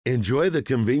Enjoy the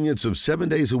convenience of 7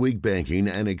 days a week banking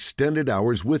and extended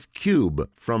hours with Cube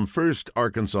from First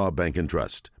Arkansas Bank and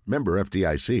Trust. Member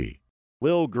FDIC.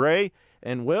 Will Gray.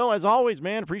 And Will, as always,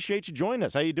 man, appreciate you joining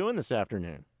us. How you doing this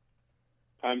afternoon?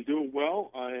 I'm doing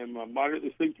well. I am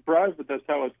moderately sleep deprived, but that's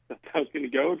how it's going to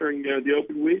go during the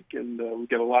open week. And we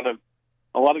got a lot of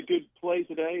good play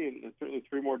today, and certainly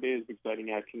 3 more days of exciting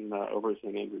action over at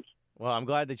St. Andrews. Well, I'm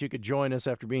glad that you could join us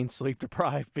after being sleep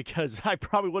deprived, because I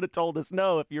probably would have told us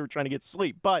no if you were trying to get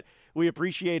sleep. But we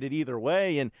appreciate it either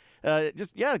way. And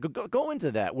go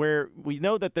into that, where we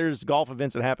know that there's golf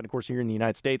events that happen, of course, here in the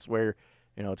United States, where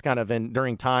it's kind of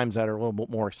during times that are a little bit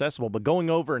more accessible. But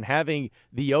going over and having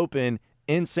the Open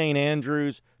in St.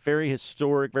 Andrews, very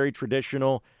historic, very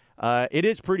traditional. It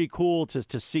is pretty cool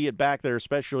to see it back there,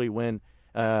 especially when,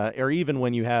 or even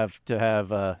when you have to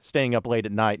have staying up late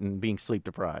at night and being sleep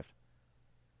deprived.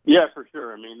 Yeah, for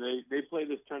sure. I mean, they play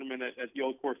this tournament at the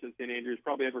old course in St. Andrews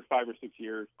probably every 5 or 6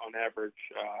 years on average.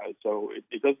 So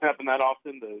it doesn't happen that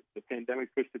often. The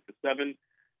pandemic pushed it to 7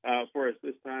 for us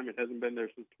this time. It hasn't been there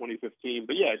since 2015.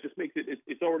 But, yeah, it just makes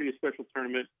it's already a special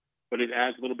tournament, but it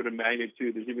adds a little bit of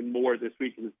magnitude. There's even more this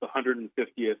week because it's the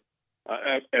 150th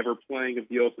ever playing of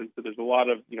the Open. So there's a lot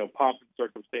of, pomp and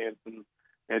circumstance and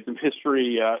some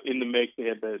history in the mix. They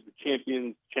had the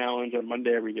Champions Challenge on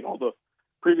Monday where you get all the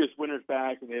previous winners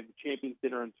back, and they have the Champions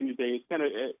Dinner on Tuesday. It's kind of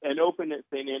an Open at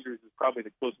St. Andrews is probably the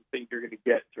closest thing you're going to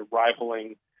get to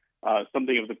rivaling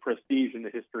something of the prestige in the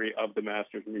history of the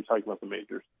Masters when you're talking about the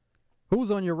majors.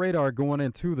 Who's on your radar going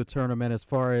into the tournament as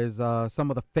far as some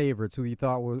of the favorites who you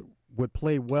thought would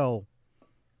play well?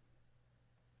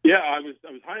 Yeah, I was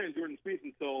high on Jordan Spieth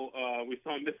until we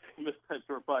saw him miss that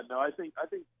short putt. No, I think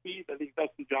Spieth, I think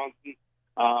Dustin Johnson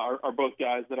are both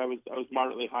guys that I was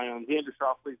moderately high on. Xander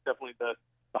Schauffele is definitely the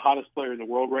hottest player in the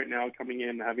world right now, coming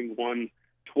in having won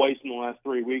twice in the last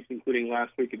 3 weeks, including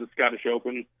last week at the Scottish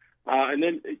Open. And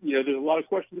then, there's a lot of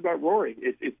questions about Rory.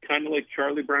 It's kind of like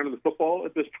Charlie Brown of the football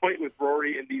at this point with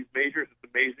Rory in these majors.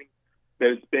 It's amazing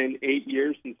that it's been 8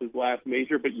 years since his last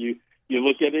major, but you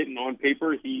look at it, and on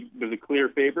paper, he was a clear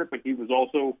favorite, but he was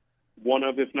also one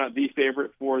of, if not the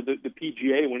favorite for the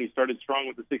PGA when he started strong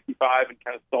with the 65 and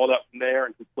kind of stalled out from there,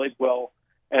 and he played well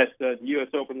at the U.S.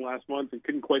 Open last month and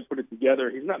couldn't quite put it together.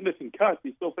 He's not missing cuts.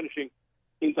 He's still finishing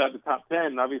inside the top 10,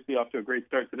 and obviously off to a great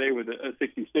start today with a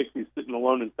 66. He's sitting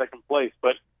alone in second place.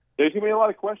 But there's going to be a lot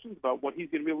of questions about what he's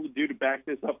going to be able to do to back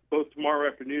this up both tomorrow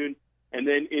afternoon and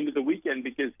then into the weekend,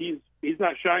 because he's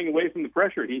not shying away from the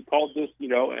pressure. He called this,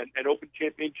 an Open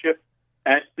Championship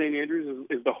at St. Andrews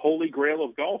is the holy grail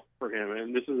of golf for him.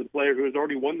 And this is a player who has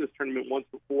already won this tournament once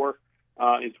before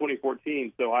in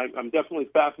 2014. So I'm definitely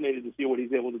fascinated to see what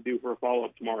he's able to do for a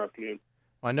follow-up tomorrow afternoon.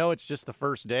 I know it's just the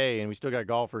first day, and we still got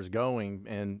golfers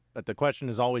going, but the question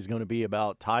is always going to be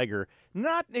about Tiger.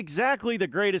 Not exactly the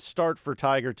greatest start for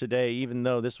Tiger today, even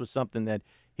though this was something that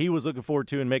he was looking forward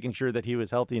to and making sure that he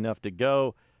was healthy enough to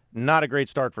go. Not a great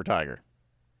start for Tiger.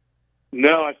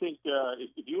 No, I think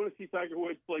if you want to see Tiger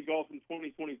Woods play golf in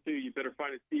 2022, you better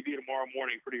find his TV tomorrow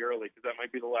morning pretty early, because that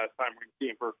might be the last time we're going to see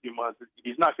him for a few months.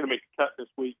 He's not going to make a cut this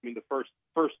week. I mean, the first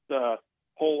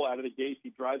hole out of the gate, he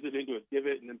drives it into a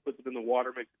divot and then puts it in the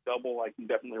water, makes a double. I can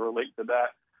definitely relate to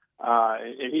that.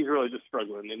 And he's really just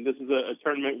struggling. And this is a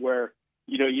tournament where,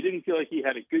 you didn't feel like he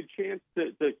had a good chance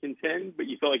to contend, but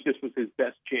you felt like this was his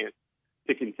best chance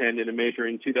to contend in a major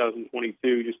in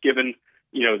 2022, just given,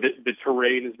 the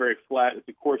terrain is very flat. It's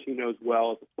a course he knows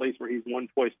well. It's a place where he's won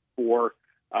twice before.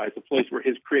 It's a place where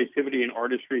his creativity and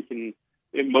artistry can,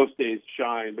 in most days,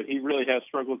 shine. But he really has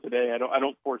struggled today. I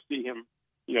don't foresee him,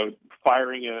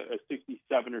 firing a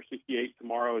 67 or 68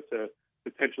 tomorrow to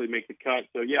potentially make the cut.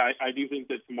 So, yeah, I do think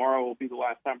that tomorrow will be the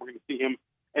last time we're going to see him,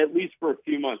 at least for a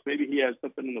few months. Maybe he has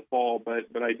something in the fall, but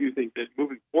I do think that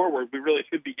moving forward, we really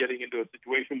should be getting into a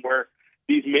situation where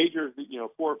these majors, 4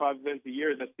 or 5 events a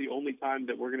year, that's the only time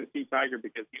that we're going to see Tiger,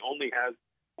 because he only has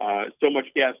so much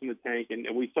gas in the tank.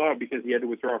 And we saw it because he had to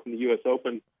withdraw from the U.S.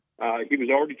 Open. He was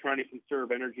already trying to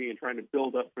conserve energy and trying to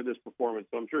build up for this performance.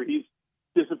 So I'm sure he's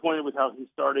disappointed with how he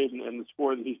started and the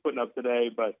score that he's putting up today.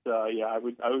 But, I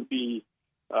would be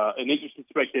an interested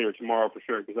spectator tomorrow for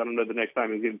sure, because I don't know the next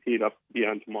time he's getting teed up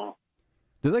beyond tomorrow.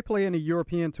 Do they play any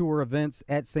European Tour events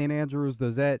at St. Andrews?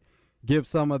 Does that give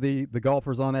some of the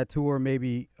golfers on that tour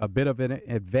maybe a bit of an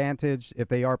advantage if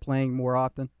they are playing more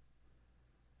often?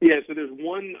 Yeah, so there's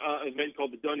one event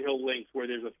called the Dunhill Links where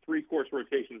there's a 3-course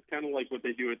rotation. It's kind of like what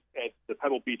they do at the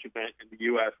Pebble Beach event in the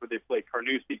U.S., where they play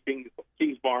Carnoustie,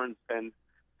 Kingsbarns, and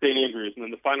St. Andrews, and then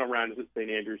the final round is at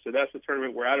St. Andrews. So that's a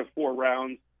tournament where out of 4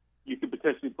 rounds, you could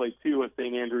potentially play 2 at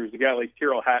St. Andrews. A guy like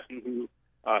Tyrrell Hatton, who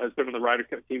has been on the Ryder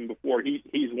Cup team before.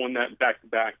 He's won that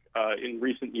back-to-back in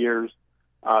recent years.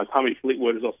 Tommy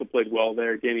Fleetwood has also played well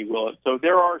there, Danny Willett. So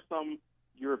there are some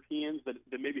Europeans that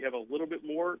maybe have a little bit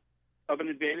more of an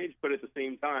advantage, but at the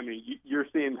same time, you're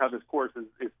seeing how this course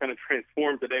is kind of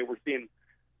transformed today. We're seeing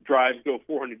drives go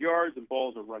 400 yards and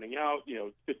balls are running out,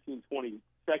 15, 20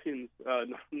 seconds,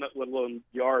 not let alone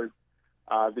yards.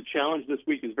 The challenge this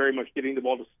week is very much getting the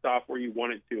ball to stop where you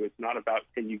want it to. It's not about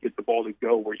can you get the ball to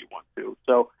go where you want to.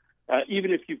 So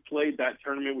even if you played that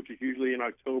tournament, which is usually in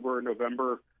October or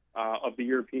November of the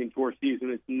European Tour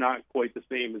season, it's not quite the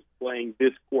same as playing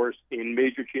this course in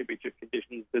major championship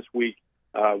conditions this week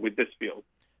with this field.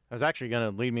 I was actually going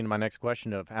to lead me to my next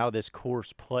question of how this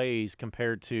course plays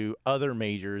compared to other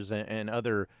majors and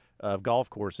other golf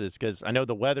courses, because I know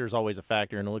the weather is always a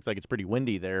factor, and it looks like it's pretty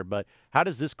windy there. But how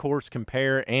does this course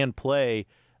compare and play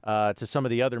to some of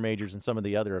the other majors and some of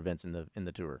the other events in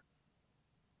the tour?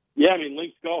 Yeah,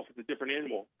 links golf is a different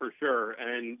animal for sure,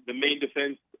 and the main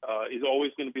defense is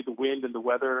always going to be the wind and the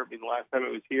weather. The last time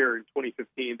it was here in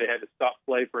 2015, they had to stop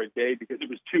play for a day because it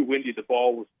was too windy. The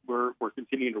ball were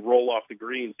continuing to roll off the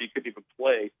green, so you couldn't even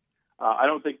play. I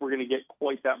don't think we're going to get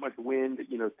quite that much wind.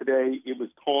 Today it was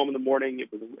calm in the morning.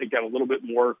 It got a little bit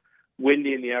more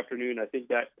windy in the afternoon. I think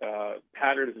that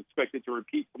pattern is expected to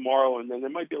repeat tomorrow, and then there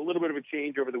might be a little bit of a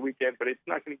change over the weekend, but it's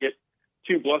not going to get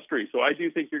too blustery. So I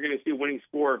do think you're going to see a winning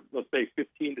score, let's say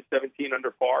 15 to 17 under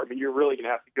par. You're really going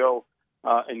to have to go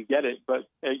and get it. But,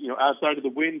 outside of the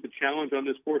wind, the challenge on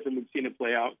this course, and we've seen it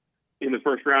play out in the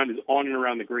first round, is on and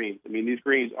around the greens. These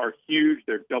greens are huge.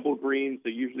 They're double greens.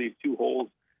 They usually two holes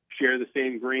share the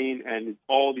same green, and it's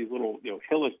all these little,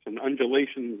 hillocks and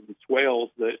undulations and swales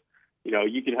that,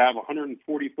 you can have a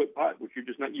 140-foot putt, which you're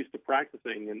just not used to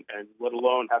practicing, and let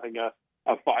alone having a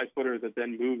 5-footer that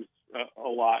then moves a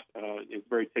lot. It's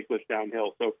very ticklish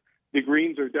downhill. So the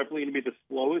greens are definitely going to be the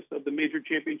slowest of the major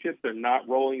championships. They're not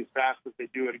rolling as fast as they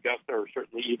do at Augusta, or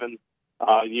certainly even,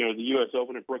 the U.S.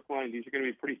 Open at Brookline. These are going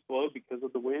to be pretty slow because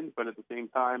of the wind, but at the same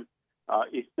time,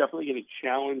 it's definitely going to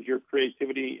challenge your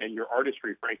creativity and your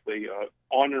artistry, frankly,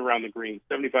 on and around the green.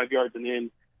 75 yards and in,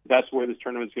 that's where this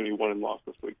tournament's going to be won and lost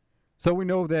this week. So we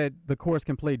know that the course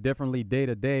can play differently day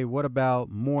to day. What about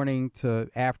morning to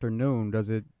afternoon? Does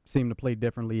it seem to play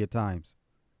differently at times?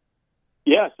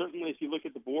 Yeah, certainly. If you look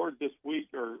at the board this week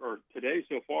or today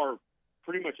so far,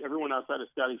 pretty much everyone outside of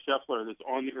Scotty Scheffler that's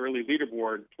on the early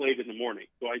leaderboard played in the morning.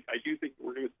 So I do think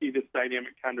we're going to see this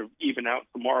dynamic kind of even out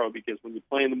tomorrow, because when you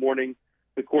play in the morning,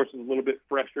 the course is a little bit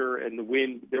fresher, and the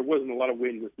wind, there wasn't a lot of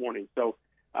wind this morning. So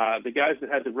the guys that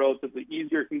had the relatively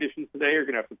easier conditions today are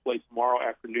going to have to play tomorrow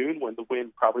afternoon, when the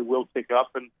wind probably will pick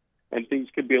up and things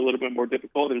could be a little bit more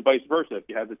difficult, and vice versa. If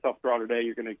you have the tough draw today,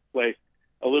 you're going to play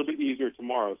a little bit easier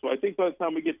tomorrow. So I think by the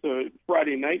time we get to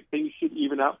Friday night, things should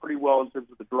even out pretty well in terms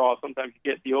of the draw. Sometimes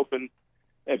you get the Open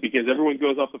because everyone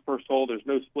goes off the first hole. There's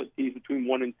no split tees between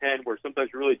 1 and 10, where sometimes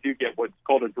you really do get what's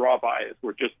called a draw bias,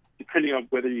 where just depending on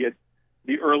whether you get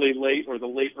the early late or the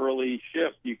late early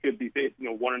shift, you could be facing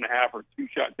a 1.5 or 2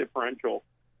 shot differential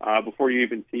before you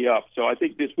even tee up. So I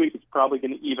think this week it's probably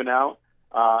going to even out.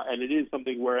 And it is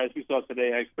something where, as we saw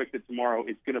today, I expect that tomorrow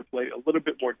it's going to play a little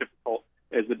bit more difficult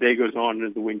as the day goes on and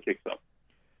as the wind kicks up.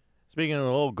 Speaking of a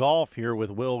little golf here with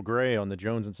Will Gray on the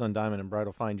Jones & Son Diamond and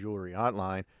Bridal Fine Jewelry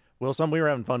Hotline. Will, something we were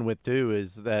having fun with, too,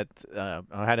 is that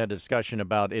I had a discussion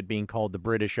about it being called the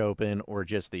British Open or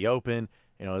just the Open.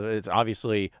 It's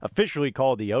obviously officially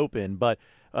called the Open, but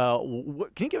can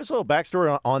you give us a little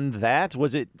backstory on that?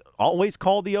 Was it always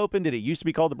called the Open? Did it used to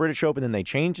be called the British Open, then they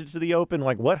changed it to the Open?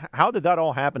 How did that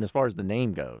all happen as far as the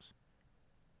name goes?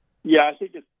 Yeah, I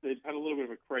think they've had a little bit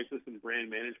of a crisis in brand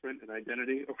management and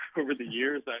identity over the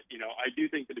years. I do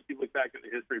think that if you look back at the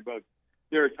history books,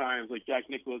 there are times like Jack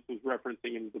Nicklaus was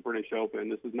referencing in the British Open.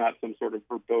 This is not some sort of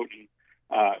verboten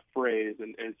phrase,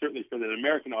 and certainly for the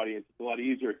American audience, it's a lot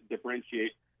easier to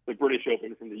differentiate the British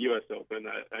Open from the U.S. Open.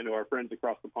 I know our friends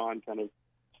across the pond kind of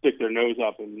stick their nose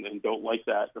up and don't like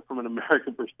that from an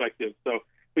American perspective. But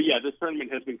yeah, this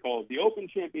tournament has been called the Open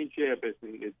Championship.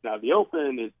 It's now the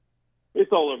Open.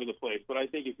 It's all over the place. But I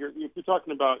think if you're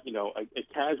talking about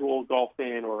a casual golf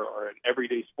fan or an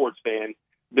everyday sports fan,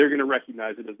 they're going to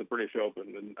recognize it as the British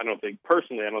Open. And I don't think there's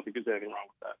anything wrong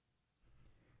with that.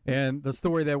 And the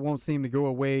story that won't seem to go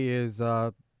away is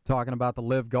talking about the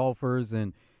live golfers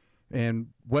and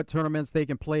what tournaments they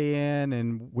can play in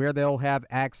and where they'll have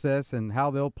access and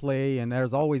how they'll play. And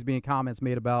there's always been comments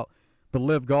made about the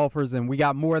live golfers, and we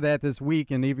got more of that this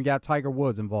week, and even got Tiger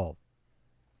Woods involved.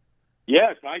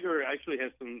 Yeah, Tiger actually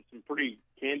has some pretty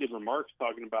candid remarks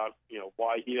talking about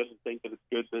why he doesn't think that it's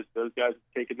good that those guys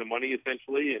have taken the money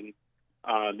essentially, and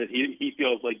that he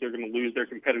feels like they're going to lose their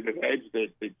competitive edge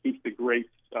that keeps the greats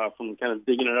from kind of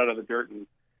digging it out of the dirt and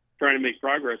trying to make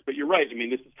progress. But you're right. I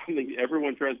mean, this is something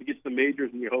everyone tries to get to the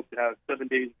majors, and you hope to have 7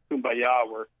 days of kumbaya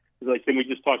where it's like, can we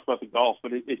just talk about the golf?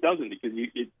 But it doesn't, because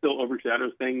it still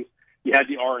overshadows things. You had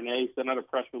the RNA send out a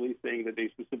press release saying that they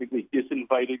specifically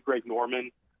disinvited Greg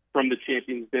Norman from the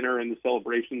Champions Dinner and the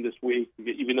celebration this week,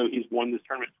 even though he's won this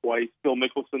tournament twice. Phil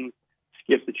Mickelson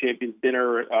skipped the Champions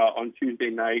Dinner on Tuesday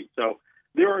night. So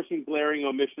there are some glaring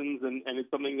omissions, and it's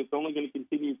something that's only going to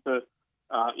continue to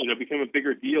become a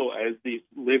bigger deal as these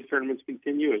live tournaments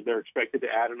continue, as they're expected to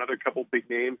add another couple big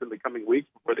names in the coming weeks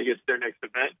before they get to their next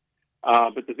event.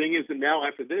 But the thing is that now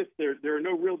after this, there are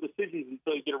no real decisions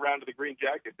until you get around to the Green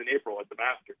Jackets in April at the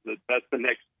Masters. That's the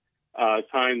next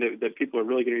time that people are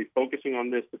really going to be focusing on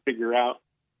this to figure out,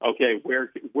 okay,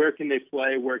 where can they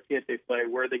play, where can't they play,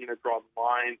 where are they going to draw the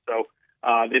line. So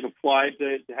they've applied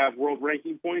to have world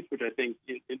ranking points, which I think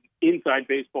in inside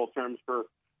baseball terms for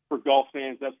golf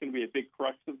fans, that's going to be a big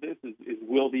crux of this, is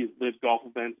will these live golf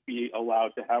events be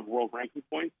allowed to have world ranking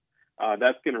points?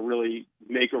 That's going to really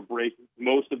make or break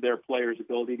most of their players'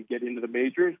 ability to get into the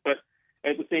majors. But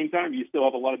at the same time, you still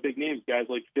have a lot of big names, guys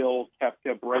like Phil,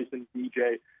 Koepka, Bryson,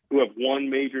 DJ, who have won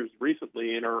majors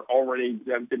recently and are already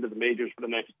exempt into the majors for the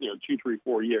next 2, 3,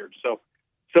 4 years. So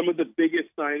some of the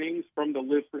biggest signings from the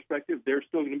live perspective, they're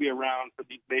still going to be around for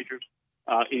these majors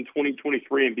in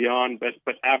 2023 and beyond.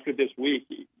 But after this week,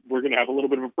 we're going to have a little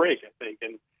bit of a break, I think,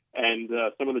 and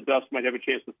some of the dust might have a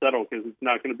chance to settle, because it's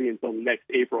not going to be until next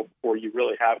April before you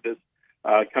really have this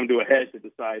come to a head to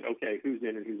decide, okay, who's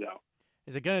in and who's out.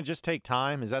 Is it going to just take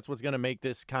time? Is that what's going to make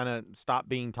this kind of stop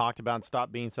being talked about and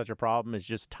stop being such a problem? Is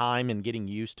just time and getting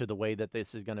used to the way that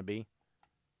this is going to be?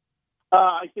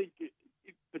 I think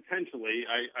potentially.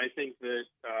 I think that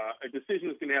a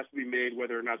decision is going to have to be made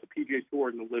whether or not the PGA Tour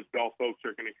and the Live Golf folks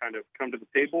are going to kind of come to the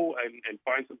table and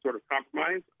find some sort of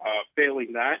compromise.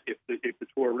 Failing that, if the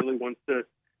Tour really wants to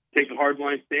take a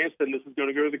hardline stance, then this is going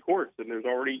to go to the courts. And there's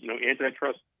already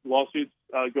antitrust lawsuits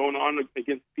going on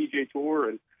against the PGA Tour,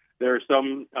 and there are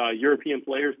some European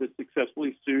players that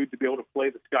successfully sued to be able to play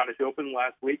the Scottish Open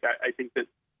last week. I think that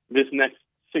this next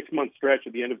 6-month stretch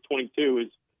at the end of 22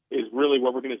 is really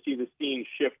where we're going to see the scene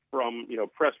shift from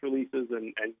press releases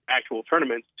and actual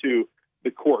tournaments to the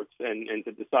courts, and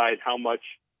to decide how much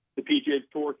the PGA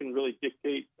Tour can really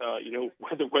dictate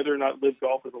whether or not Live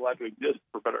Golf is allowed to exist,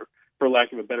 for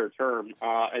lack of a better term.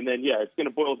 And then it's going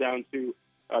to boil down to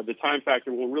the time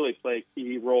factor will really play a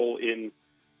key role in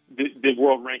the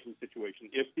world ranking situation.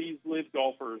 If these live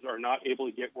golfers are not able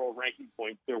to get world ranking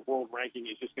points, their world ranking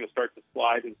is just going to start to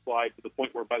slide to the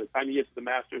point where by the time you get to the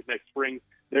Masters next spring,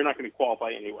 they're not going to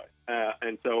qualify anyway.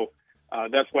 And so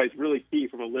that's why it's really key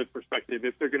from a live perspective.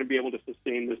 If they're going to be able to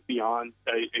sustain this beyond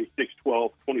a 6,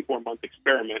 12, 24-month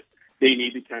experiment, they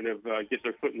need to kind of get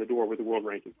their foot in the door with the world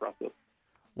ranking process.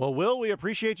 Well, Will, we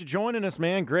appreciate you joining us,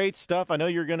 man. Great stuff. I know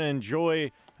you're going to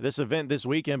enjoy this event this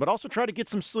weekend, but also try to get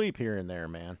some sleep here and there,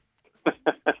 man.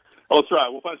 I'll try.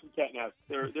 We'll find some cat naps.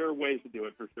 There are ways to do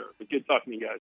it for sure. But good talking to you guys.